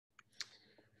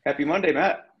Happy Monday,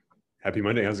 Matt. Happy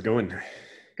Monday. How's it going?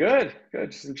 Good,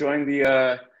 good. Just enjoying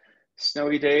the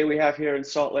snowy day we have here in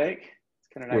Salt Lake. It's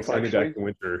kind of We're nice, finally back actually. to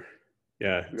winter.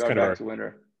 Yeah, We it's are kind of back our to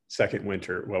winter. second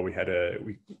winter. Well, we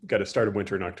got a start of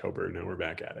winter in October. Now we're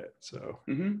back at it. So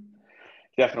hmm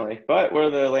Definitely. But we're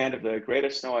the land of the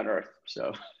greatest snow on Earth.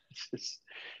 So it's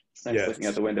nice looking out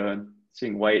yes, the window and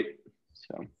seeing white.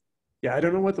 So, yeah. I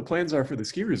don't know what the plans are for the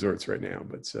ski resorts right now,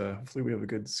 but hopefully we have a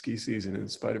good ski season in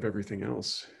spite of everything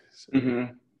else. So hmm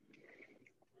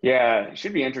yeah, it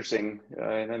should be interesting.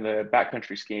 And then the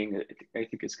backcountry skiing, I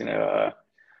think it's going to,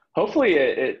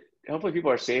 hopefully hopefully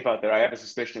people are safe out there. I have a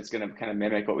suspicion it's going to kind of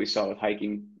mimic what we saw with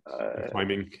hiking. and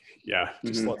climbing, yeah,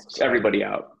 just lots of Just stuff. everybody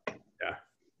out. Yeah,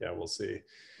 yeah. We'll see.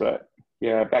 But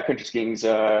yeah, backcountry skiing's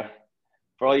for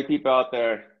all you people out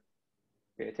there,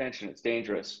 pay attention. It's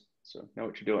dangerous. So know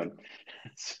what you're doing.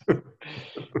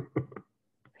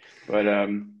 But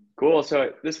cool.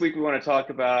 So this week we want to talk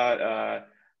about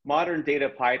modern data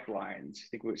pipelines. I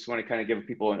think we just want to kind of give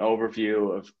people an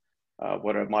overview of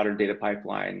what a modern data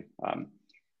pipeline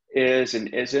is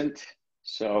and isn't.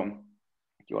 So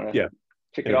if you want to Yeah,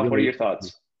 kick it and it off, what are really. your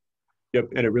thoughts? Yep,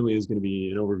 and it really is going to be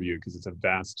an overview because it's a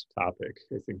vast topic.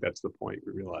 I think that's the point.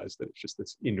 We realize that it's just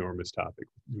this enormous topic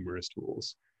with numerous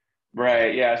tools.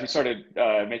 Right. Yeah. As we started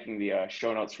making the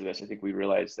show notes for this, I think we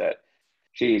realized that,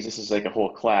 geez, this is like a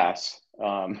whole class,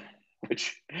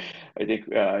 which I think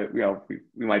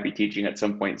we might be teaching at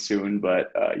some point soon.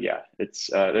 But yeah, it's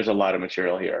there's a lot of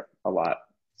material here, a lot.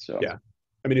 So. Yeah.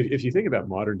 I mean, if you think about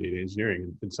modern data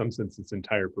engineering, in some sense, it's an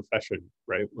entire profession,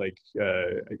 right? Like,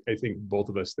 I think both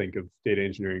of us think of data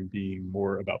engineering being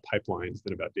more about pipelines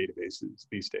than about databases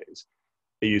these days.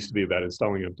 It used to be about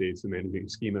installing updates and managing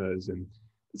schemas, and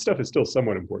stuff is still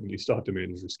somewhat important. You still have to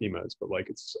manage your schemas, but like,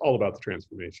 it's all about the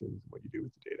transformations, what you do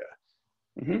with the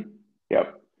data. hmm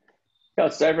Yep. Yeah.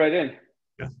 Let's dive right in.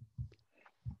 Yeah.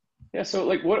 Yeah. So,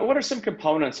 like, what are some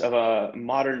components of a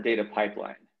modern data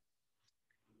pipeline?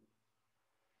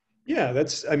 Yeah,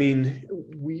 I mean,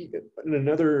 in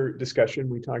another discussion,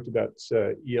 we talked about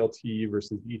ELT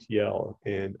versus ETL,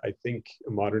 and I think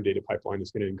a modern data pipeline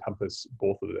is going to encompass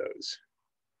both of those.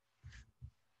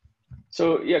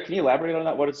 So, yeah, can you elaborate on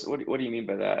that? What do you mean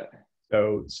by that?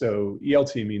 So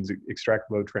ELT means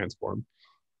extract, load, transform,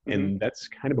 and hmm that's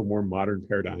kind of a more modern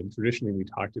paradigm. Traditionally, we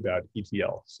talked about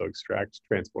ETL, so extract,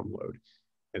 transform, load.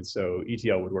 And so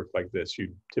ETL would work like this.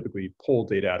 You'd typically pull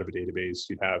data out of a database.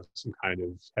 You'd have some kind of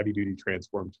heavy duty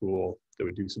transform tool that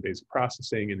would do some basic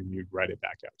processing, and then you'd write it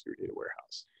back out to your data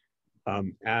warehouse.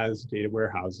 As data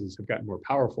warehouses have gotten more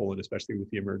powerful, and especially with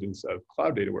the emergence of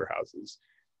cloud data warehouses,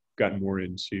 gotten more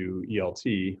into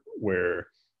ELT, where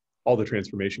all the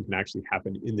transformation can actually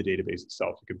happen in the database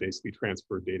itself. You can basically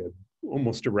transfer data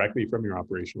almost directly from your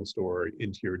operational store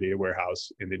into your data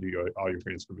warehouse, and then do all your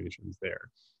transformations there.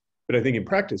 But I think in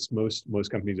practice, most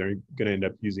companies are going to end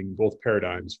up using both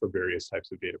paradigms for various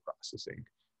types of data processing.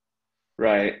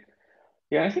 Right.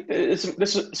 Yeah, I think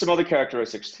there's some other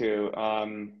characteristics too.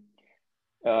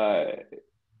 Uh,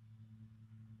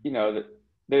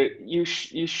 you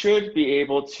should be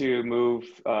able to move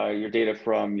your data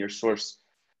from your source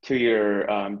to your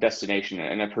destination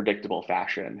in a predictable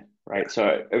fashion, right?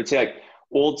 So I would say like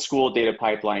old school data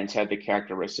pipelines had the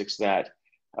characteristics that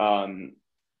um,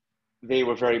 they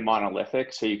were very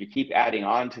monolithic, so you could keep adding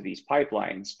on to these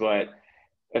pipelines, but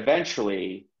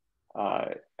eventually, uh,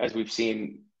 as we've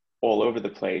seen all over the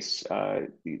place,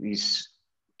 these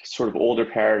sort of older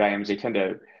paradigms, they tend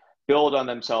to build on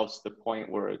themselves to the point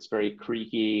where it's very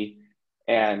creaky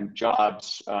and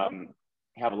jobs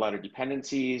have a lot of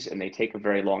dependencies and they take a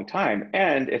very long time.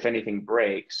 And if anything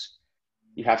breaks,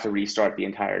 you have to restart the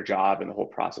entire job and the whole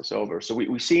process over. So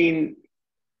we've seen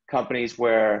companies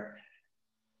where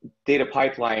data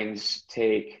pipelines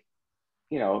take,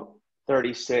 you know,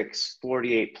 36,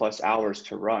 48 plus hours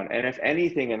to run. And if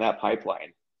anything in that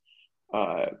pipeline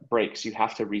breaks, you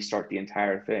have to restart the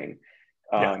entire thing.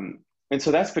 Yeah, And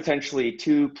so that's potentially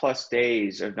 2+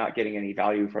 days of not getting any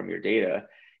value from your data.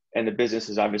 And the business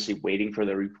is obviously waiting for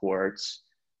the reports.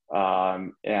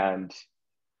 And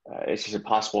it's just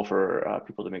impossible for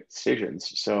people to make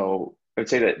decisions. So I'd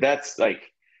say that that's like,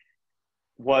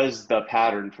 was the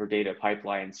pattern for data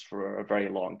pipelines for a very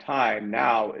long time.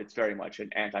 Now it's very much an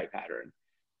anti-pattern.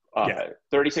 yeah,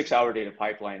 36-hour data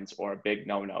pipelines are a big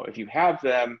no-no. If you have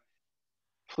them,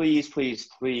 please, please,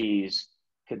 please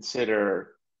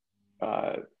consider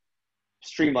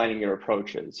streamlining your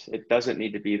approaches. It doesn't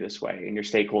need to be this way, and your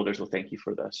stakeholders will thank you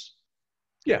for this.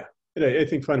 yeah. And I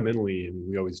think fundamentally, and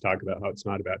we always talk about how it's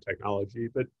not about technology,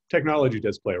 but technology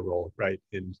does play a role, right?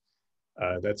 And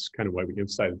That's kind of why we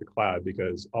emphasize the cloud,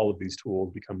 because all of these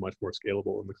tools become much more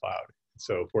scalable in the cloud.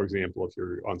 So for example, if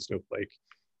you're on Snowflake,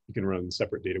 you can run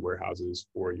separate data warehouses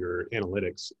for your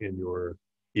analytics and your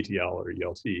ETL or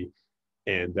ELT.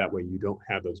 And that way you don't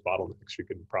have those bottlenecks. You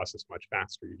can process much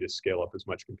faster. You just scale up as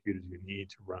much compute as you need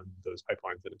to run those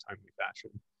pipelines in a timely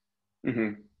fashion.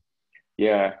 Mm-hmm.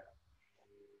 Yeah.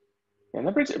 And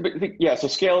that brings, yeah, so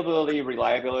scalability,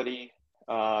 reliability,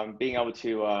 being able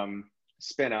to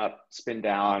spin up, spin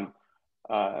down,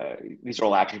 these are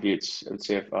all attributes, I would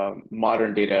say, of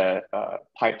modern data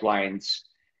pipelines,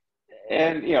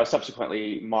 and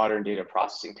subsequently modern data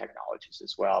processing technologies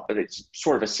as well. But it's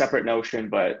sort of a separate notion,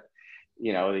 but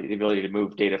the ability to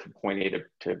move data from point A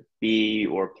to B,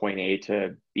 or point A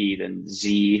to B then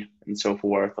Z, and so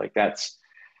forth, like that's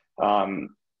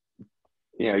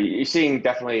you're seeing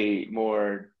definitely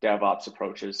more DevOps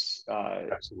approaches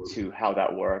to how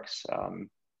that works.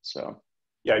 So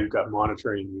yeah, you've got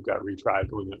monitoring, you've got retry.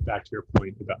 Going back to your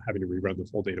point about having to rerun the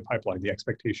full data pipeline, the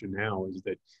expectation now is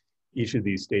that each of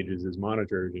these stages is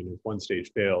monitored, and if one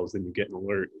stage fails, then you get an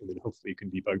alert, and then hopefully you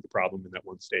can debug the problem in that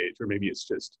one stage, or maybe it's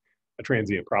just a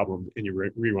transient problem and you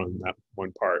rerun that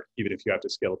one part, even if you have to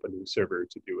scale up a new server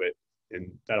to do it. And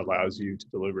that allows you to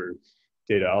deliver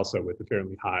data also with a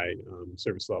fairly high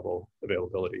service level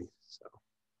availability. So.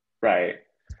 Right.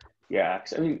 Yeah.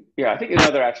 I mean, yeah, I think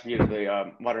another attribute of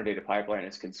the modern data pipeline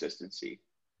is consistency.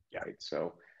 Yeah. Right.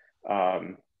 So,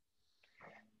 and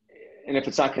if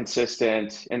it's not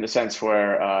consistent in the sense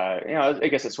where, I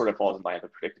guess it sort of falls in line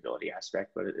with the predictability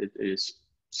aspect, but it is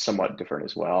somewhat different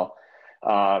as well.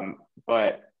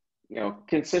 But,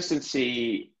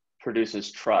 consistency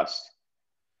produces trust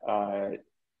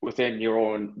within your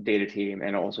own data team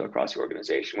and also across the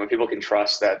organization. When people can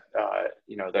trust that,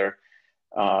 their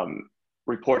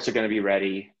reports are going to be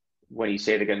ready when you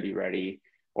say they're going to be ready,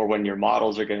 or when your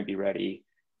models are going to be ready,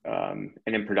 and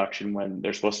in production when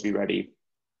they're supposed to be ready,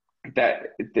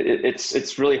 that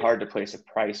it's really hard to place a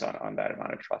price on that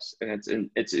amount of trust. And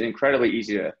it's incredibly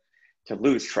easy to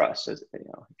lose trust, as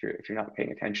if you're not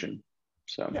paying attention.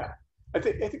 So yeah, I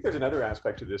think there's another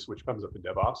aspect to this which comes up in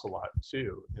DevOps a lot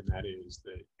too, and that is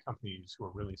that companies who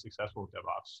are really successful with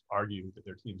DevOps argue that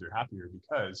their teams are happier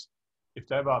because if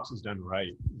DevOps is done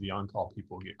right, the on-call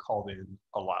people get called in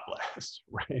a lot less,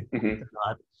 right? mm-hmm. They're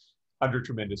not under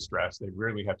tremendous stress. They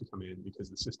rarely have to come in because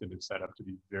the system is set up to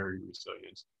be very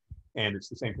resilient. And it's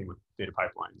the same thing with data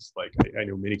pipelines. Like I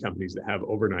know many companies that have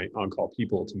overnight on-call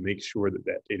people to make sure that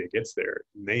that data gets there.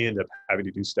 And they end up having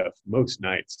to do stuff most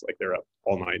nights, like they're up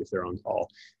all night if they're on call.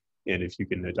 And if you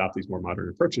can adopt these more modern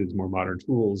approaches, more modern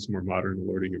tools, more modern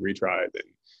alerting and retry, then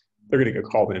they're going to get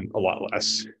called in a lot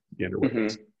less at the end of what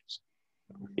Mm-hmm.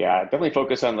 Yeah, definitely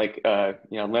focus on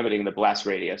limiting the blast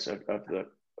radius of the,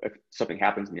 if something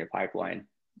happens in your pipeline.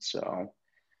 So,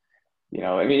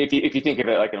 I mean, if you think of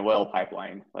it like an oil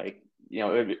pipeline, like,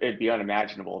 it'd be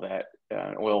unimaginable that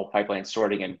an oil pipeline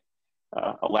sorting in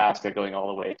Alaska going all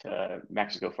the way to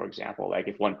Mexico, for example, like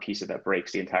if one piece of that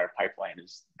breaks, the entire pipeline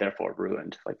is therefore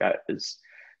ruined. Like that is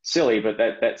silly, but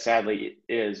that sadly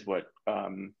is what,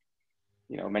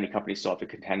 many companies still have to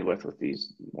contend with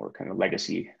these more kind of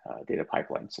legacy data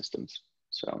pipeline systems.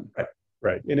 So,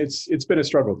 right. And it's been a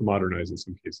struggle to modernize in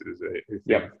some cases. I think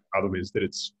the problem is that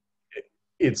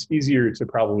it's easier to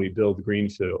probably build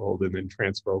greenfield and then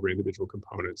transfer over individual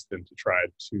components than to try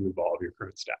to evolve your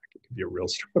current stack. It can be a real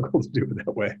struggle to do it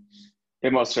that way.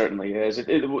 It most certainly is.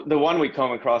 The one we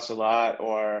come across a lot,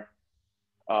 or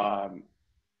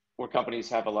where companies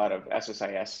have a lot of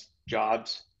SSIS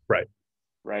jobs. Right.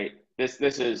 Right. This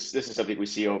is something we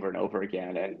see over and over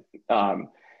again, and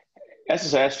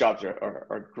SSIS jobs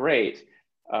are great.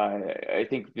 I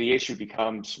think the issue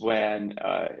becomes when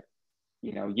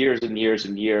years and years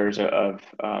and years of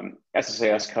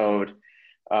SSIS code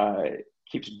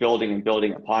keeps building and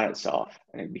building upon itself,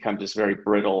 and it becomes this very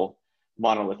brittle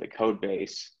monolithic code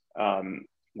base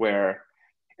where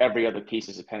every other piece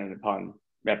is dependent upon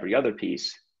every other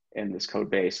piece in this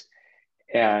code base,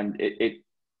 and it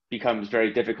becomes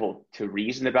very difficult to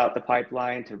reason about the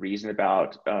pipeline, to reason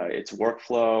about its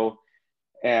workflow.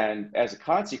 And as a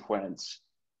consequence,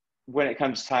 when it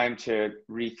comes time to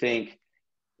rethink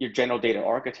your general data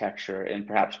architecture and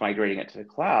perhaps migrating it to the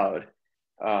cloud,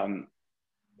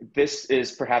 this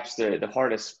is perhaps the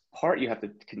hardest part you have to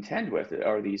contend with,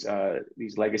 are these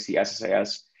legacy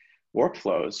SSIS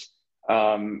workflows.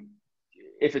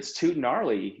 If it's too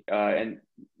gnarly and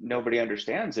nobody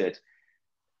understands it,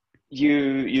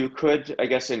 you could, I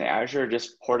guess, in Azure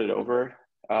just port it over.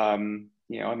 I mean,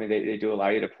 they do allow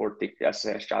you to port the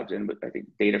SSIS jobs in with, I think,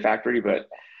 Data Factory, but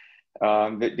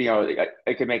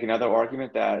I could make another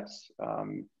argument that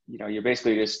you're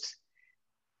basically just,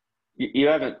 you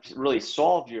haven't really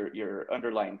solved your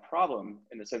underlying problem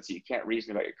in the sense that you can't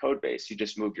reason about your code base. You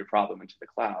just moved your problem into the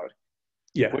cloud,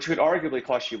 Yeah. which could arguably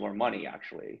cost you more money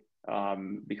actually,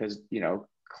 because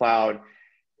cloud.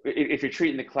 If you're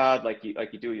treating the cloud like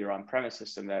you do your on-premise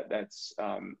system, that's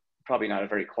probably not a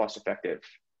very cost-effective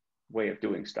way of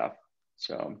doing stuff.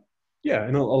 So Yeah,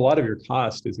 and a lot of your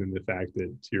cost is in the fact that,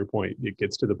 to your point, it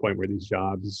gets to the point where these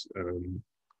jobs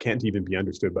can't even be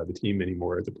understood by the team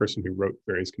anymore. The person who wrote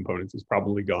various components is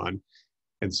probably gone,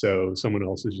 and so someone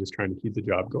else is just trying to keep the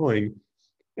job going.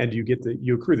 And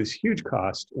you accrue this huge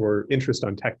cost or interest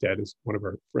on tech debt, as one of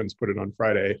our friends put it on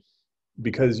Friday,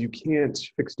 because you can't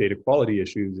fix data quality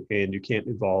issues and you can't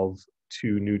evolve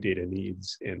to new data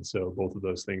needs. And so both of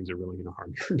those things are really going to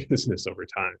harm your business over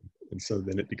time. And so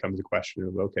then it becomes a question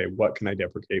of, okay, what can I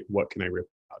deprecate? What can I rip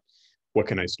out? What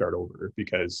can I start over?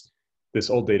 Because this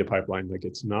old data pipeline that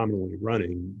gets nominally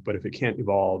running, but if it can't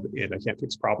evolve and I can't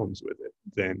fix problems with it,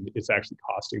 then it's actually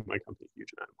costing my company a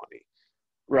huge amount of money.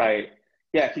 right,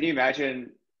 yeah. Can you imagine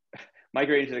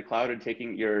migrating to the cloud and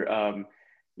taking your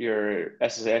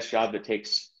SSS job that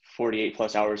takes 48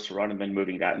 plus hours to run and then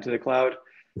moving that into the cloud?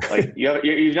 Like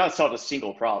you've not solved a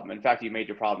single problem. In fact, you made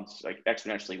your problems like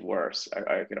exponentially worse,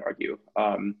 I could argue.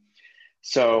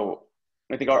 So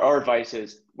I think our advice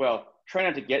is, well, try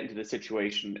not to get into the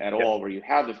situation at all where you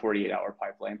have the 48-hour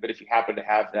pipeline. But if you happen to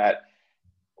have that,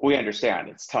 we understand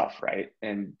it's tough, right?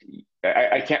 And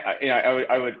I can't,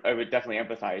 I would definitely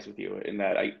empathize with you in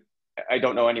that I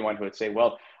don't know anyone who would say,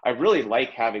 well, I really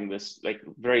like having this like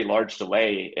very large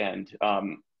delay and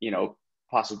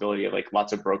possibility of like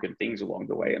lots of broken things along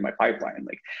the way in my pipeline.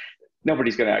 Like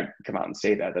nobody's gonna come out and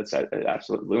say that. That's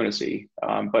absolute lunacy.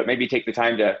 But maybe take the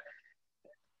time to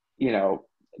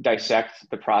dissect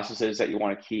the processes that you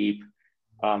want to keep,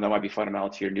 that might be fundamental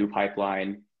to your new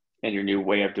pipeline and your new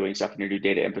way of doing stuff in your new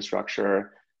data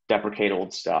infrastructure. Deprecate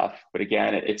old stuff. But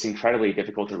again, it's incredibly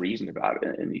difficult to reason about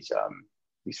in these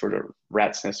sort of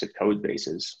rat's nested code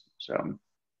bases. So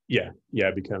yeah,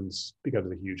 it becomes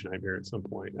a huge nightmare at some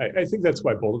point. I think that's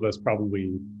why both of us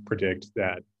probably predict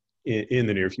that in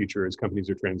the near future, as companies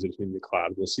are transitioning to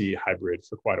cloud, we'll see hybrid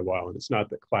for quite a while. And it's not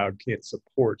that cloud can't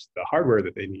support the hardware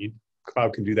that they need.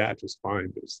 Cloud can do that just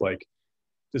fine. But it's like,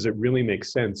 does it really make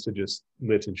sense to just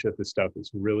lift and shift this stuff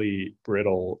that's really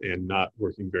brittle and not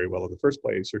working very well in the first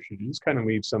place? Or should you just kind of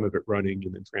leave some of it running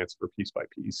and then transfer piece by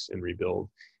piece and rebuild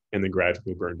and then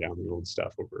gradually burn down the old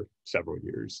stuff over several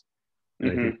years?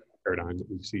 And I think the paradigm that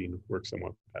we've seen works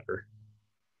somewhat better.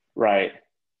 Right.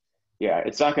 Yeah,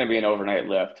 it's not going to be an overnight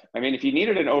lift. I mean, if you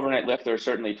needed an overnight lift, there are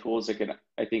certainly tools that can,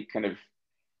 I think, kind of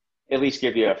at least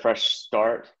give you a fresh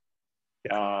start.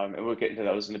 Yeah. And we'll get into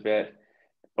those in a bit.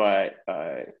 But,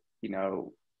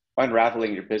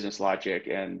 unraveling your business logic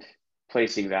and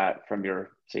placing that from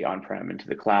your, say, on-prem into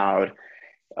the cloud,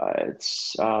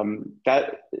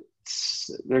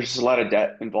 there's a lot of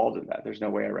debt involved in that. There's no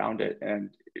way around it.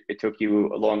 And it took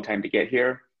you a long time to get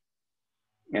here.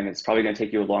 And it's probably going to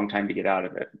take you a long time to get out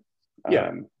of it.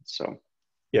 Yeah.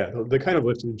 Yeah, the kind of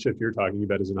lift and shift you're talking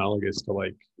about is analogous to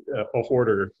like a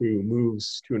hoarder who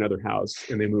moves to another house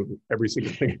and they move every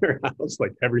single thing in their house,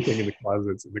 like everything in the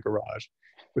closets in the garage,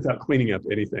 without cleaning up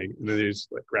anything. And then they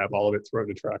just like grab all of it, throw it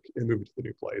in a truck, and move it to the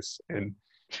new place. And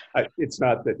it's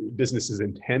not that businesses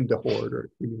intend to hoard or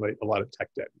accumulate a lot of tech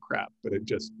debt and crap, but it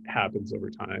just happens over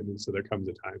time. And so there comes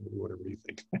a time when you want to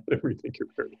rethink that and rethink your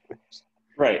paradigms.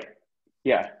 Right.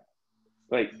 Yeah.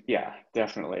 Yeah,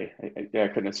 definitely. I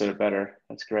couldn't have said it better.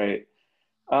 That's great.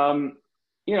 So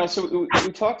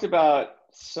we talked about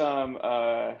some,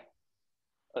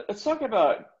 let's talk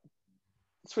about,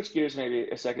 switch gears maybe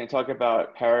a second and talk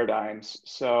about paradigms.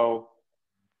 So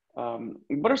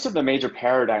what are some of the major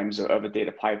paradigms of a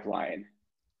data pipeline?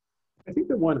 I think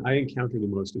the one I encounter the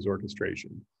most is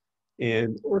orchestration.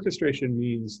 And orchestration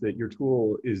means that your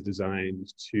tool is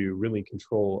designed to really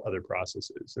control other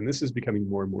processes. And this is becoming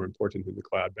more and more important in the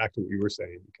cloud, back to what you were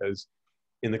saying, because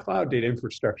in the cloud, data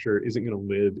infrastructure isn't going to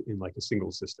live in like a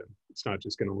single system. It's not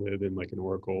just going to live in like an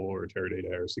Oracle or a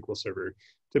Teradata or a SQL Server.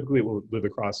 Typically, it will live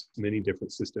across many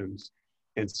different systems.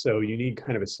 And so you need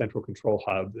kind of a central control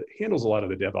hub that handles a lot of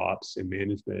the DevOps and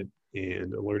management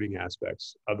and alerting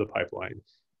aspects of the pipeline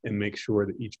and make sure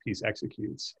that each piece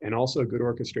executes. And also a good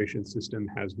orchestration system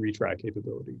has retry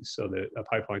capabilities so that a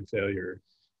pipeline failure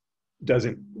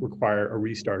doesn't require a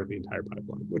restart of the entire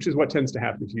pipeline, which is what tends to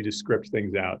happen if you just script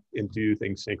things out and do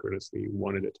things synchronously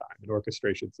one at a time. An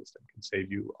orchestration system can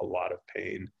save you a lot of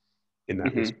pain in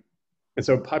that respect. And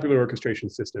so popular orchestration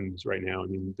systems right now, I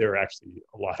mean, there are actually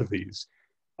a lot of these,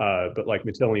 but like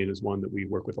Matillion is one that we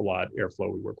work with a lot.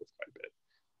 Airflow we work with quite a bit.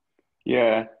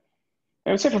 Yeah.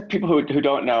 I would say for people who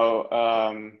don't know,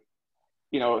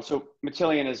 so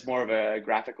Matillion is more of a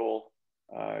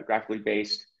graphically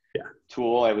based Yeah.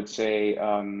 tool. I would say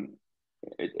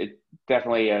it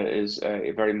definitely is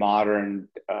a very modern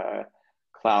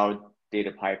cloud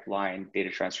data pipeline, data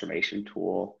transformation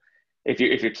tool. If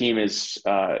your team is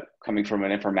coming from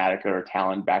an Informatica or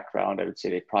Talent background, I would say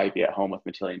they'd probably be at home with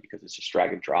Matillion because it's just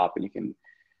drag and drop, and you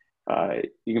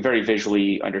can very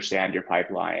visually understand your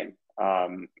pipeline.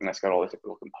 And that's got all the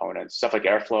typical components. Stuff like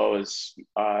Airflow is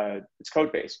it's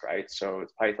code based, right? So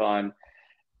it's Python,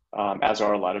 as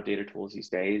are a lot of data tools these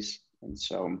days. And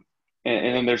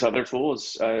then there's other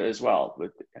tools as well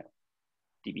with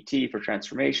DBT for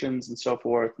transformations and so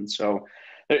forth. And so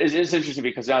it's interesting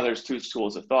because now there's two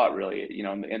schools of thought, really.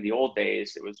 In the old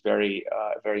days, it was very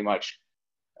much,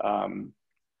 um,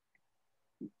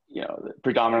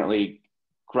 predominantly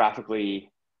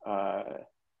graphically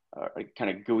kind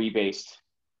of GUI based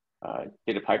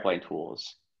data pipeline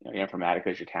tools, your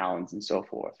Informatica, your Talons, and so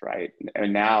forth, right?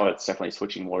 And now it's definitely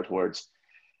switching more towards,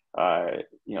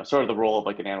 sort of the role of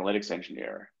like an analytics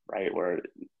engineer, right? Where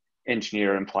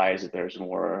engineer implies that there's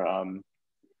more,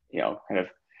 kind of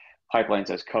pipelines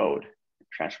as code,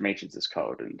 transformations as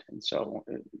code, and so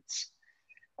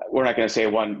we're not going to say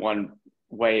one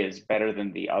way is better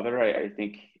than the other. I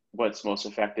think what's most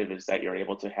effective is that you're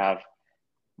able to have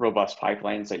robust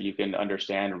pipelines that you can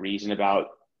understand, reason about,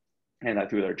 and that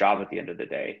do their job at the end of the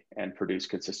day and produce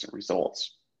consistent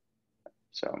results.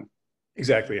 So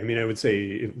Exactly. I mean, I would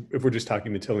say if we're just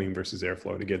talking Matillion versus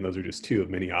Airflow, and again, those are just two of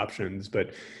many options,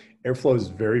 but Airflow is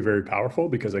very, very powerful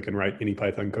because I can write any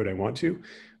Python code I want to,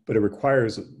 but it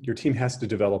requires, your team has to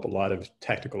develop a lot of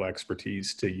technical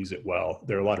expertise to use it well.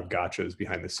 There are a lot of gotchas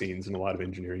behind the scenes and a lot of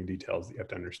engineering details that you have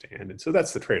to understand. And so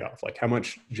that's the trade-off. Like, how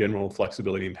much general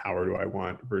flexibility and power do I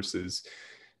want versus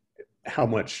how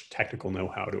much technical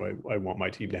know-how do I want my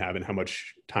team to have, and how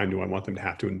much time do I want them to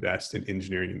have to invest in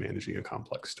engineering and managing a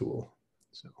complex tool?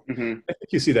 So I think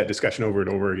you see that discussion over and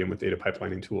over again with data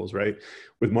pipelining tools, right?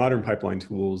 With modern pipeline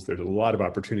tools, there's a lot of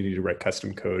opportunity to write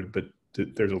custom code, but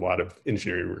there's a lot of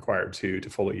engineering required to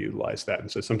fully utilize that. And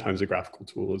so sometimes a graphical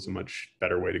tool is a much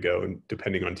better way to go, and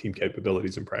depending on team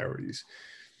capabilities and priorities.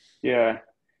 yeah,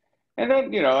 and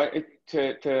then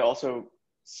to also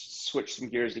switch some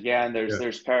gears again,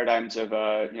 there's paradigms of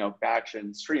batch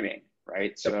and streaming,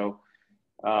 right? Yep. So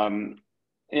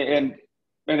and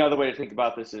another way to think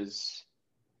about this is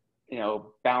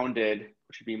bounded,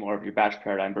 which would be more of your batch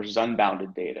paradigm, versus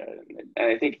unbounded data. And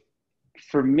I think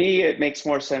for me, it makes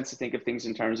more sense to think of things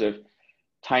in terms of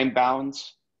time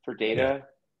bounds for data,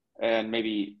 and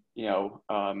maybe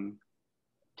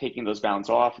taking those bounds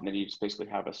off, and then you just basically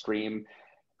have a stream.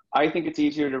 I think it's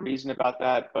easier to reason about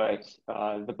that, but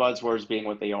the buzzwords being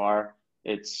what they are,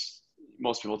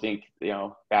 most people think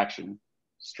batch and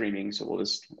streaming. So we'll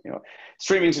just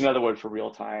streaming is another word for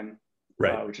real time,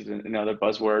 Right. which is another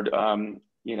buzzword,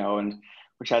 and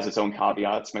which has its own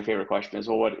caveats. My favorite question is,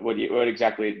 well, what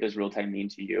exactly does real time mean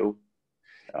to you?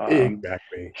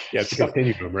 Exactly. Yeah, it's a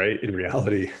continuum, right? In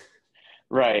reality.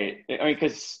 Right. I mean,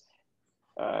 because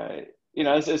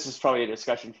this is probably a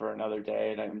discussion for another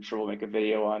day, and I'm sure we'll make a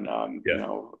video on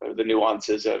the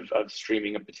nuances of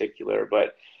streaming in particular.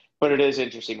 But it is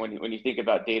interesting when you think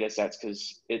about data sets,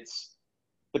 because it's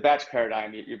the batch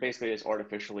paradigm. You're basically just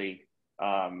artificially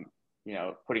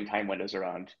putting time windows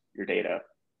around your data.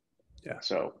 Yeah.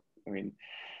 So I mean,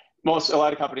 a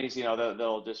lot of companies,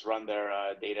 they'll just run their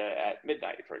data at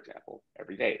midnight, for example,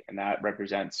 every day, and that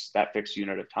represents that fixed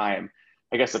unit of time.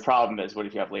 I guess the problem is, what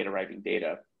if you have late arriving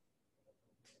data?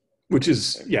 Which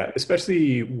is,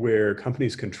 especially where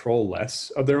companies control less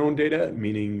of their own data,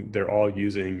 meaning they're all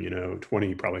using,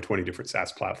 probably 20 different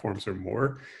SaaS platforms or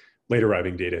more. Late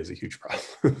arriving data is a huge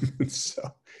problem.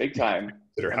 So big time.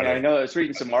 I know I was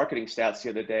reading some marketing stats the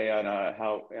other day on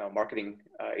how marketing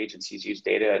agencies use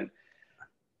data, and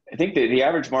I think the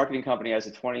average marketing company as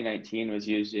of 2019 was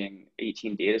using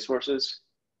 18 data sources.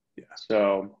 Yeah.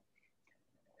 So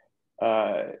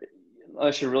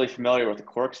unless you're really familiar with the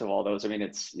quirks of all those, I mean,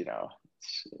 it's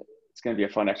going to be a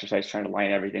fun exercise trying to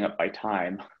line everything up by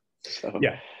time. So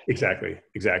yeah, exactly.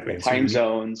 Time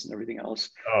zones and everything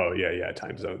else. Oh yeah.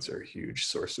 Time zones are a huge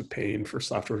source of pain for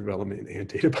software development and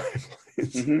data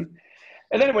pipelines.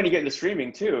 And then when you get into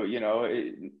streaming too,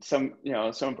 some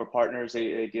of our partners,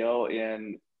 they deal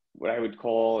in what I would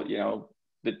call,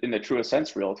 in the truest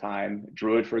sense, real time.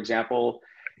 Druid, for example,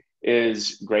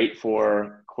 is great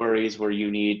for queries where you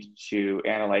need to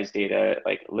analyze data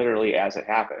like literally as it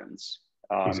happens,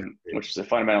 exactly. Which is a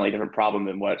fundamentally different problem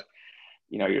than what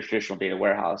your traditional data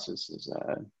warehouse is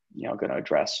going to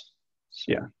address.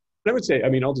 So. Yeah. I would say, I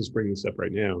mean, I'll just bring this up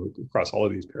right now across all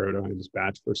of these paradigms,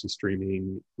 batch versus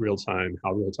streaming, real time,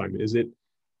 how real time is it?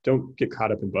 Don't get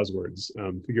caught up in buzzwords.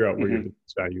 Figure out where your Hmm.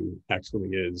 business value actually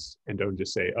is, and don't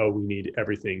just say, oh, we need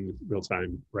everything real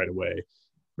time right away.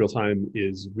 Real time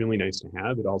is really nice to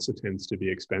have. It also tends to be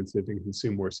expensive and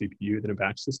consume more CPU than a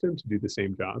batch system to do the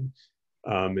same job.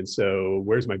 And so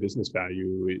where's my business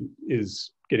value?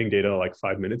 Is getting data like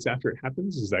 5 minutes after it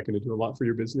happens, is that going to do a lot for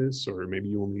your business? Or maybe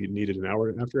you only need it an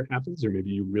hour after it happens, or maybe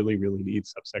you really, really need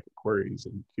sub-second queries,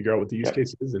 and figure out what the use Yeah.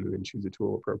 case is and then choose a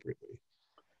tool appropriately.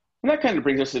 And that kind of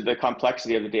brings us to the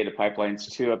complexity of the data pipelines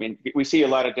too. I mean, we see a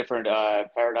lot of different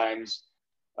paradigms.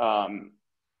 Um,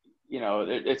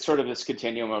 it's sort of this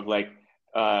continuum of like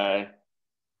uh,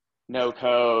 no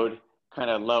code, kind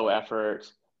of low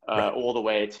effort, Right. all the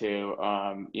way to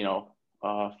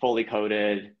fully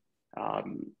coded,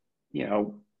 um, you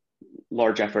know,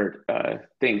 large effort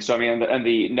things. So I mean, on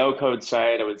the no code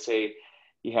side, I would say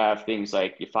you have things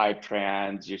like your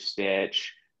Fivetrans, your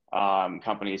Stitch,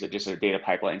 companies that just are data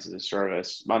pipelines as a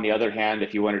service. On the other hand,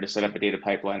 if you wanted to set up a data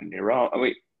pipeline on your own,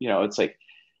 it's like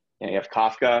you have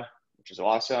Kafka, which is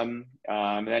awesome,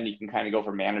 and then you can kind of go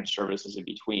for managed services in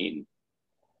between.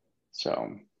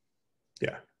 So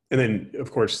Yeah. And then,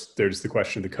 of course, there's the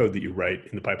question of the code that you write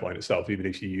in the pipeline itself. Even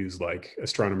if you use like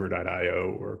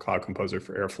astronomer.io or Cloud Composer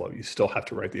for Airflow, you still have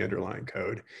to write the underlying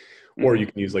code. Or you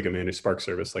mhm. can use like a managed Spark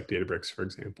service like Databricks, for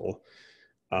example.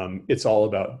 It's all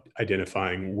about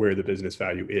identifying where the business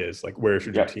value is. Like, where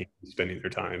should your Yep. team be spending their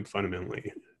time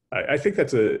fundamentally? I think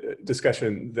that's a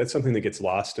discussion, that's something that gets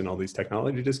lost in all these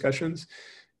technology discussions.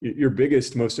 Your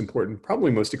biggest, most important, probably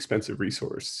most expensive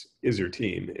resource is your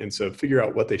team. And so figure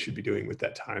out what they should be doing with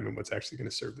that time and what's actually going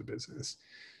to serve the business.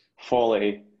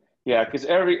 Fully. Yeah, because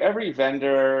every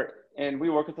vendor, and we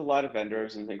work with a lot of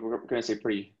vendors, and I think we're going to say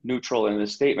pretty neutral in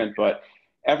this statement, but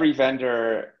every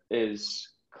vendor is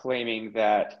claiming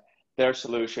that their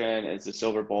solution is the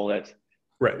silver bullet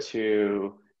Right.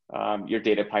 to your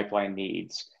data pipeline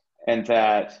needs, and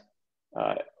that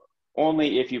uh,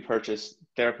 only if you purchase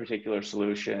their particular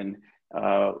solution,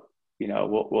 will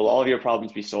all of your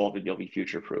problems be solved and you'll be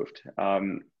future proofed.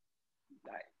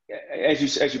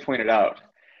 As you pointed out,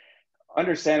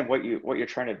 understand what you're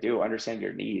trying to do, understand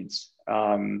your needs.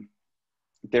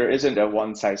 There isn't a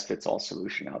one size fits all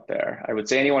solution out there. I would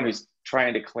say anyone who's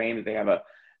trying to claim that they have a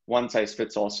one size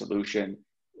fits all solution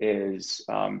is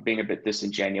being a bit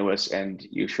disingenuous, and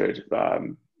you should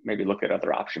maybe look at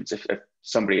other options if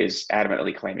somebody is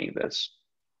adamantly claiming this.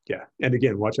 Yeah. And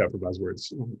again, watch out for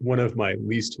buzzwords. One of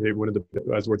the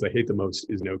buzzwords I hate the most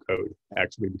is no code,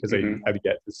 actually, because I Mm-hmm. have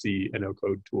yet to see a no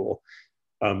code tool.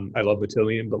 I love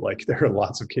Matillion, but like there are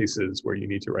lots of cases where you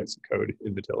need to write some code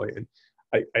in Matillion.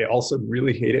 I also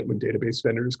really hate it when database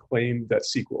vendors claim that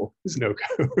SQL is no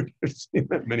code. I've seen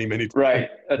that many, many times. Right,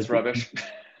 that's rubbish.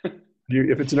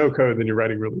 If it's no code, then you're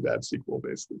writing really bad SQL,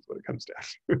 basically, is what it comes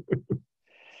down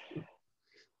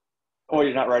Or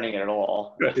you're not writing it at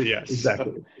all. to. Yeah, So,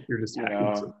 exactly. You're just you hacking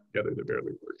know, something together that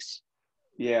barely works.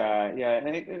 yeah.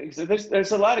 And so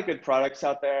there's a lot of good products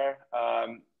out there,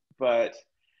 but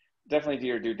definitely do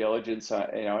your due diligence,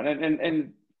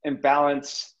 and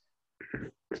balance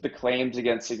the claims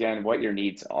against, again, what your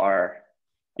needs are.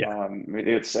 Yeah,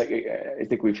 It's I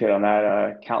think we've hit on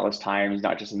that countless times,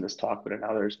 not just in this talk but in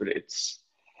others. But it's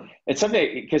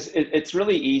something, because it's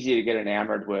really easy to get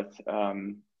enamored with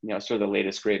sort of the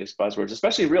latest greatest buzzwords,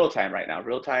 especially real time right now.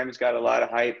 Real time has got a lot of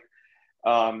hype.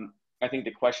 I think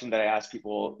the question that I ask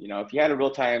people, if you had a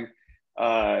real time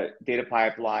data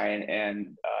pipeline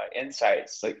and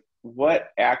insights, like what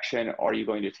action are you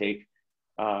going to take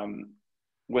um,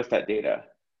 with that data,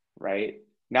 right?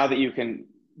 Now that you can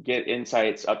get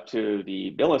insights up to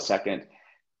the millisecond,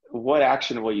 what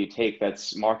action will you take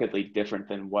that's markedly different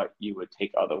than what you would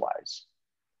take otherwise?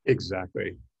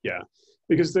 exactly. Yeah.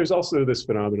 Because there's also this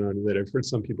phenomenon that I've heard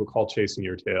some people call chasing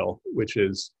your tail, which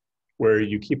is where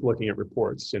you keep looking at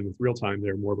reports. And with real time,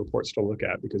 there are more reports to look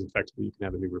at because effectively you can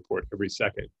have a new report every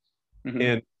second. Mm-hmm.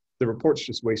 And the reports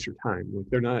just waste your time. Like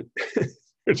they're not,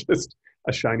 they're just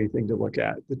a shiny thing to look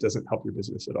at that doesn't help your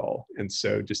business at all. And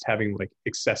so just having like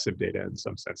excessive data in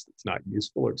some sense that's not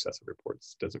useful, or excessive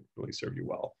reports, doesn't really serve you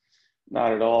well.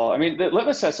 Not at all. I mean, the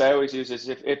litmus test I always use is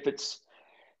if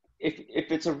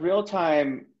it's a real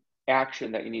time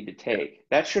action that you need to Yeah. take,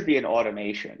 that should be an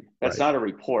automation. That's Right. not a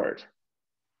report,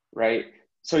 right?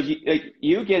 So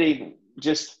you getting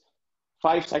just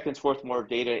 5 seconds worth more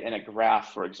data in a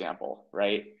graph, for example,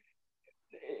 right?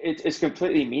 It's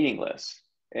completely meaningless,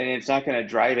 and it's not going to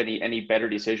drive any better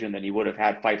decision than you would have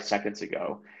had 5 seconds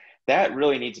ago. that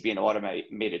really needs to be an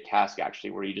automated task, actually,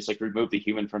 where you just like remove the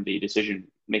human from the decision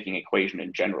making equation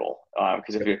in general.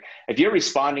 Because if you're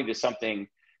responding to something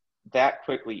that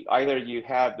quickly, either you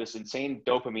have this insane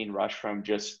dopamine rush from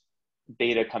just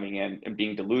data coming in and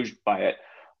being deluged by it,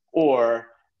 or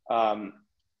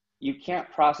you can't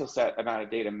process that amount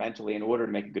of data mentally in order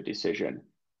to make a good decision.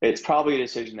 It's probably a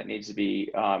decision that needs to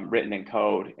be written in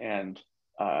code and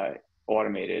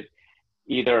automated,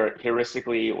 either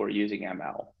heuristically or using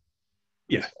ML.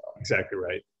 Yeah, exactly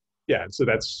right. Yeah, so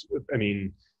that's, I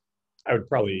mean, I would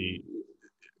probably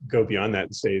go beyond that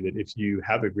and say that if you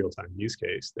have a real-time use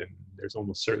case, then there's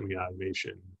almost certainly an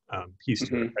automation piece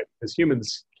to it, right? Because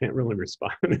humans can't really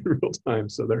respond in real time.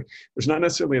 So there's not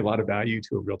necessarily a lot of value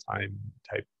to a real-time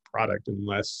type product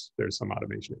unless there's some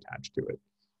automation attached to it.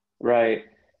 Right.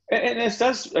 And this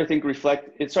does, I think, it's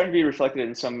starting to be reflected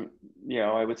in some,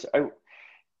 I would say,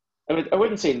 I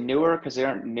wouldn't say newer because they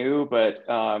aren't new, but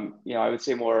I would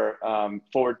say more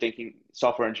forward-thinking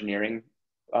software engineering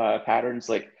patterns.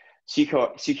 Like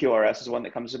CQRS is one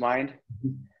that comes to mind.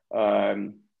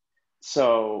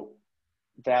 So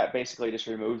that basically just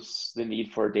removes the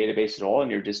need for a database at all,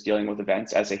 and you're just dealing with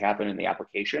events as they happen in the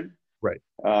application. Right.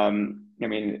 I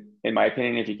mean, in my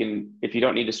opinion, if you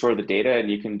don't need to store the data and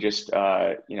you can just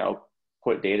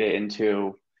put data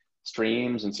into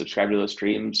streams and subscribe to those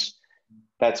streams,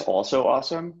 that's also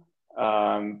awesome.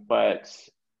 But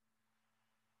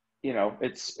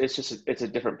it's a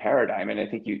different paradigm, and I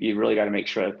think you really got to make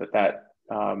sure that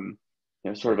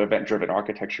sort of event-driven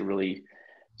architecture really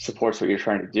supports what you're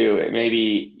trying to do. It may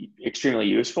be extremely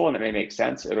useful and it may make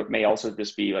sense. It may also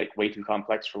just be like way too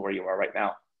complex for where you are right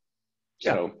now.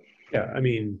 So yeah, I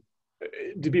mean,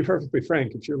 to be perfectly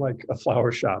frank, if you're like a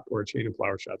flower shop or a chain of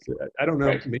flower shops, I don't know,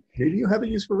 right. maybe you have a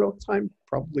use for real time,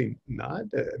 probably not,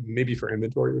 maybe for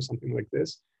inventory or something like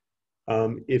this.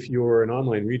 If you're an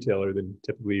online retailer, then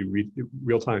typically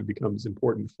real time becomes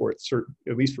important for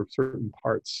at least for certain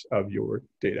parts of your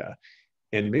data.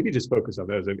 And maybe just focus on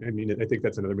those. I mean, I think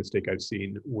that's another mistake I've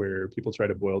seen where people try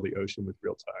to boil the ocean with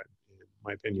real time. And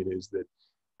my opinion is that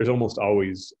there's almost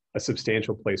always a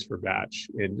substantial place for batch,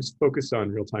 and just focus on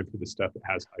real time for the stuff that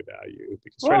has high value.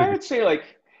 Because I would say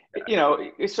like,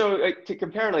 so like, to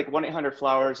compare like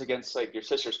 1-800-Flowers against like your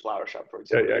sister's flower shop, for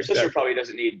example, your sister probably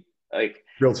doesn't need like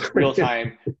real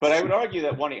time, but I would argue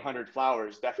that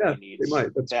 1-800-Flowers definitely needs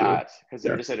that because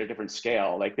they're just at a different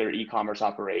scale. Like their e-commerce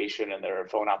operation and their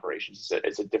phone operations,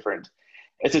 it's a different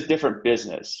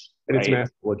business, and right? It's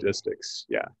massive logistics.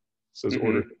 Yeah. So those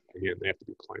orders, again, they have to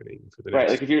be planning for the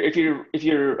next. Right. Like if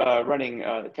you're running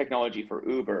the technology for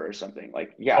Uber or something,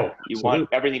 like you want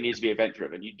everything needs to be event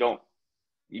driven. You don't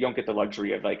get the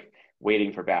luxury of like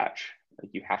waiting for batch. Like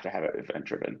you have to have it event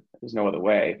driven. There's no other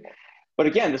way. But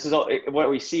again, this is all what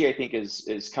we see. I think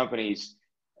is companies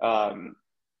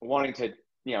wanting to,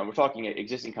 we're talking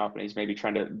existing companies maybe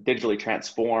trying to digitally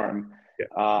transform,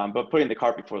 but putting the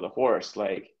cart before the horse.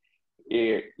 Like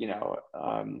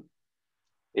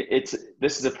this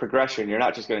is a progression. You're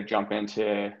not just going to jump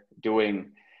into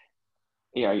doing,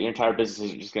 your entire business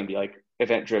isn't just going to be like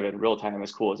event driven, real time,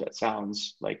 as cool as that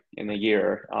sounds like in a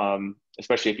year.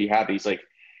 Especially if you have these, like,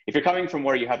 if you're coming from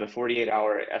where you have a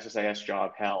 48-hour SSIS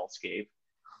job hellscape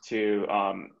to,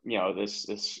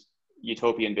 this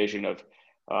utopian vision of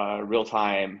real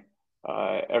time,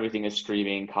 everything is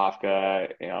streaming,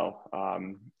 Kafka,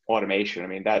 automation. I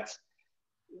mean,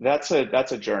 that's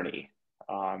a journey.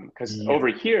 Because over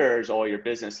here is all your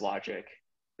business logic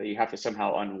that you have to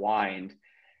somehow unwind,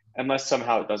 unless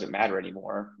somehow it doesn't matter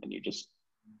anymore and you just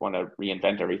want to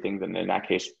reinvent everything, then in that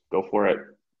case, go for it.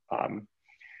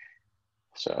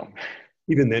 So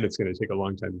even then it's going to take a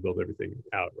long time to build everything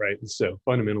out, right? And so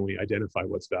fundamentally identify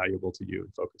what's valuable to you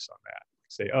and focus on that.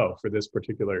 Say,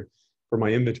 for my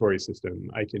inventory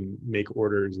system, I can make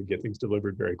orders and get things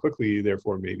delivered very quickly.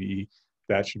 Therefore, maybe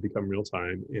that should become real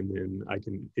time. And then I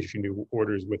can issue new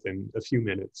orders within a few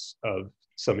minutes of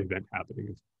some event happening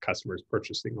of customers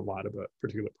purchasing a lot of a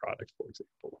particular product, for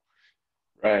example.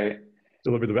 Right.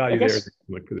 Deliver the value there,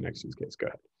 look for the next use case. Go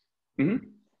ahead. Mm-hmm.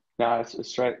 No,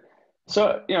 it's right.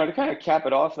 So, to kind of cap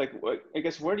it off, like,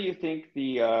 where do you think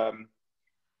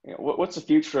what's the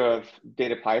future of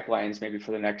data pipelines maybe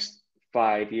for the next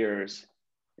 5 years,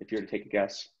 if you were to take a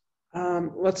guess?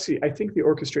 Let's see. I think the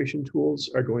orchestration tools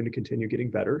are going to continue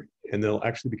getting better, and they'll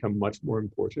actually become much more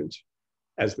important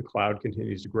as the cloud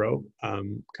continues to grow.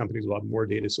 Companies will have more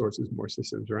data sources, more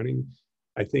systems running.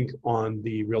 I think on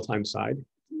the real-time side,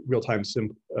 real-time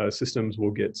systems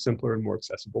will get simpler and more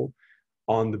accessible.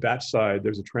 On the batch side,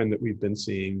 there's a trend that we've been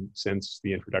seeing since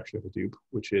the introduction of Hadoop,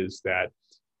 which is that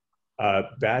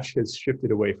Batch has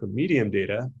shifted away from medium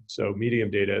data. So medium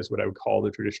data is what I would call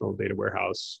the traditional data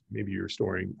warehouse. Maybe you're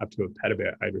storing up to a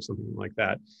petabyte or something like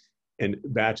that. And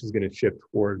batch is going to shift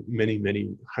toward many, many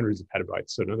hundreds of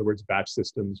petabytes. So in other words, batch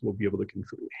systems will be able to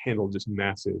handle just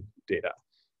massive data.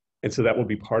 And so that will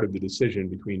be part of the decision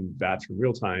between batch and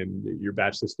real time. Your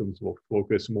batch systems will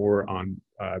focus more on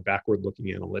backward-looking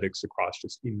analytics across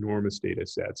just enormous data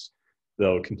sets.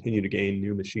 They'll continue to gain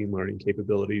new machine learning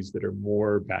capabilities that are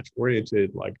more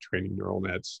batch-oriented, like training neural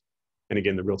nets. And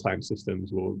again, the real-time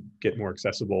systems will get more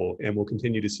accessible, and we'll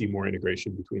continue to see more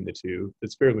integration between the two.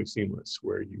 That's fairly seamless,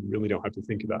 where you really don't have to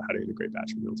think about how to integrate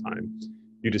batch and real time.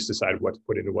 You just decide what to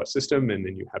put into what system, and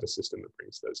then you have a system that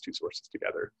brings those two sources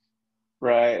together.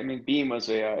 Right. I mean, Beam was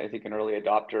I think, an early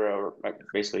adopter, or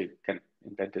basically kind of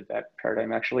invented that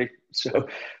paradigm, actually. So,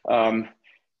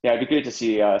 yeah, it'd be good to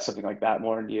see something like that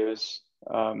more in use.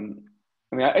 I mean,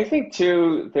 I think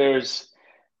too, there's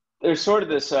sort of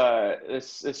this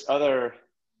other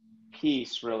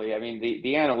piece, really. I mean,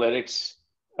 the analytics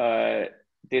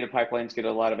data pipelines get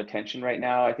a lot of attention right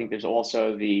now. I think there's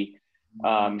also the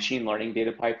machine learning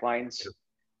data pipelines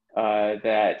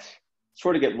that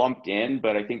sort of get lumped in,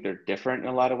 but I think they're different in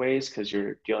a lot of ways, because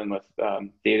you're dealing with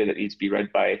data that needs to be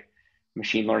read by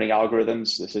machine learning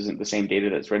algorithms. This isn't the same data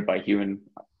that's read by human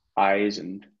eyes,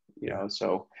 and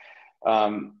so I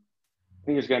think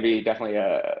there's going to be definitely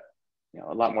a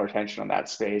lot more attention on that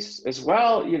space as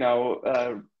well.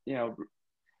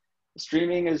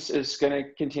 Streaming is going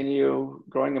to continue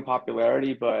growing in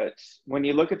popularity, but when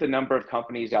you look at the number of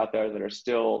companies out there that are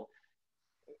still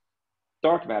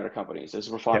dark matter companies,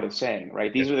 as we're fond of saying,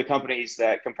 right? These are the companies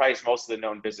that comprise most of the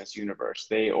known business universe.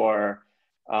 They are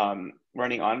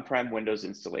running on-prem Windows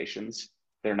installations.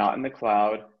 They're not in the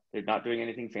cloud. They're not doing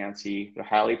anything fancy. They're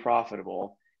highly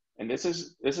profitable. And this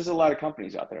is a lot of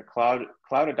companies out there. Cloud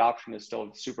adoption is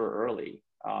still super early.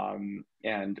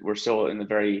 And we're still in the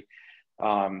very,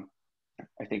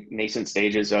 I think, nascent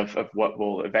stages of what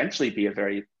will eventually be a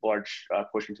very large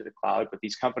push into the cloud. But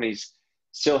these companies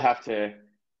still have to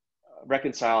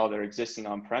reconcile their existing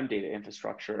on-prem data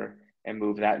infrastructure and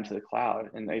move that into the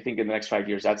cloud. And I think in the next 5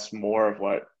 years, that's more of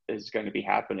what is going to be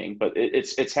happening. But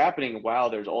it's happening while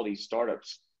there's all these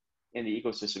startups in the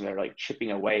ecosystem that are like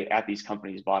chipping away at these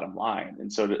companies' bottom line.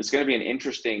 And so it's going to be an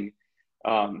interesting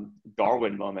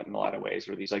Darwin moment in a lot of ways,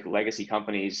 where these like legacy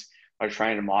companies are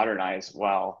trying to modernize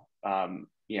while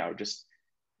just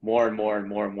more and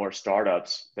more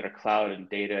startups that are cloud and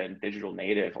data and digital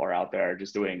native are out there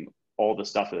just doing all the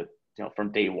stuff that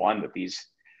from day one that these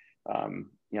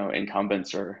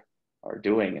incumbents are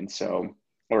doing, and so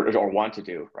or want to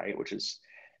do, right, which is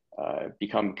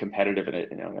become competitive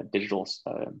in a digital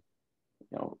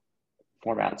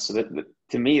format. So that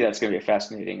to me, that's going to be a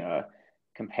fascinating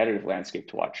competitive landscape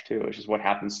to watch too, which is what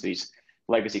happens to these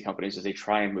legacy companies as they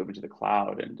try and move into the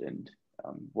cloud, and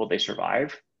will they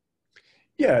survive?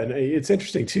 Yeah, and it's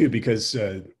interesting too, because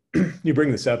you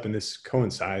bring this up, and this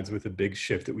coincides with a big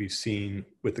shift that we've seen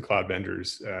with the cloud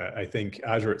vendors. I think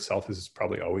Azure itself has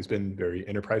probably always been very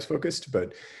enterprise focused,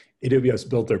 but AWS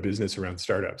built their business around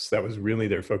startups. That was really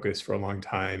their focus for a long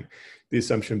time. The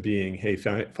assumption being, hey,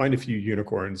 find a few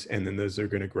unicorns, and then those are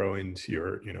going to grow into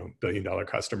your billion-dollar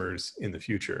customers in the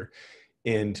future.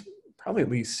 And probably at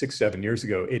least 6-7 years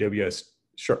ago, AWS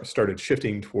started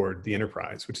shifting toward the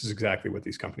enterprise, which is exactly what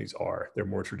these companies are. They're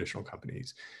more traditional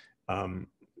companies.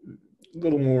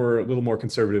 Little more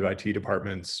conservative IT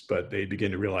departments, but they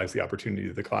begin to realize the opportunity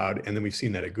of the cloud. And then we've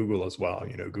seen that at Google as well.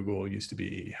 Google used to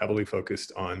be heavily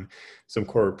focused on some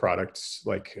core products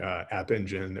like App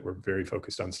Engine that were very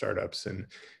focused on startups, and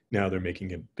now they're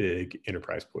making a big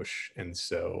enterprise push. And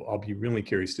so I'll be really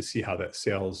curious to see how that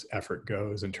sales effort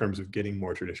goes in terms of getting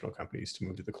more traditional companies to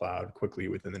move to the cloud quickly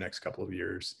within the next couple of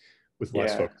years, with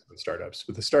less focus on startups.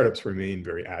 But the startups remain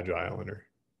very agile and are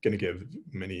going to give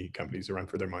many companies a run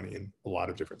for their money in a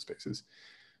lot of different spaces.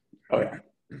 Oh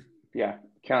yeah,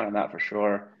 count on that for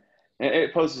sure.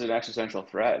 It poses an existential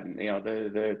threat, and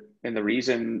the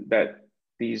reason that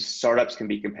these startups can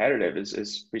be competitive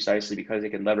is precisely because they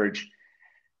can leverage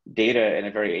data in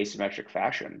a very asymmetric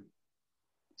fashion.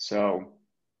 So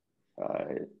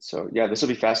yeah, this will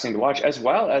be fascinating to watch, as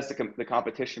well as the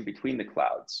competition between the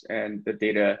clouds and the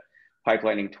data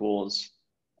pipelining tools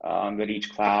that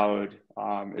each cloud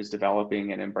is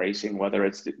developing and embracing, whether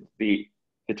it's the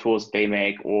tools they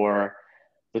make or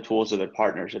the tools of their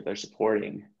partners that they're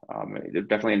supporting. They're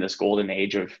definitely in this golden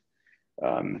age of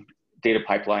data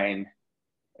pipeline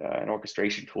and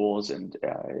orchestration tools, and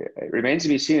it remains to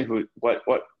be seen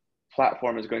what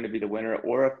platform is going to be the winner,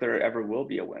 or if there ever will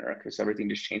be a winner, because everything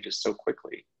just changes so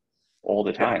quickly all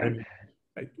the time.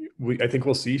 I think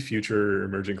we'll see future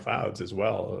emerging clouds as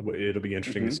well. It'll be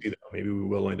interesting to Hmm. see that. Maybe we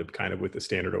will end up kind of with the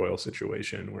Standard Oil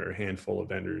situation where a handful of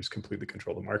vendors completely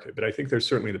control the market. But I think there's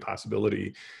certainly the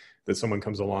possibility that someone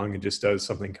comes along and just does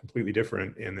something completely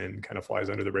different and then kind of flies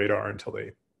under the radar until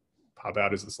they pop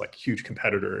out as this like huge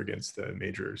competitor against the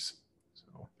majors.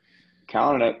 So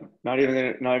Count on it. Not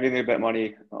even gonna bet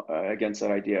money against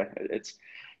that idea. It's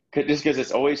just because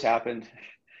it's always happened.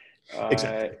 Uh,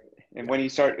 exactly. and Yeah. when you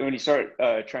start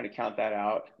trying to count that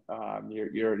out,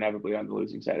 you're inevitably on the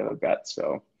losing side of a bet.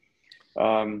 So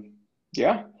um,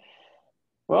 yeah,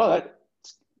 well,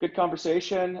 that's good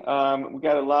conversation. We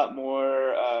got a lot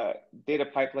more data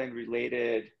pipeline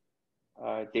related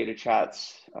data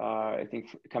chats, I think,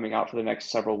 coming out for the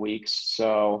next several weeks.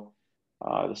 So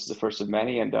this is the first of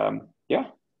many, and yeah.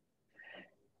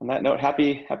 On that note,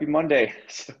 happy Monday.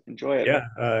 So enjoy it.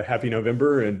 Yeah. Happy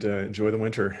November and enjoy the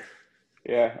winter.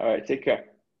 Yeah. All right. Take care.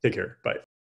 Take care. Bye.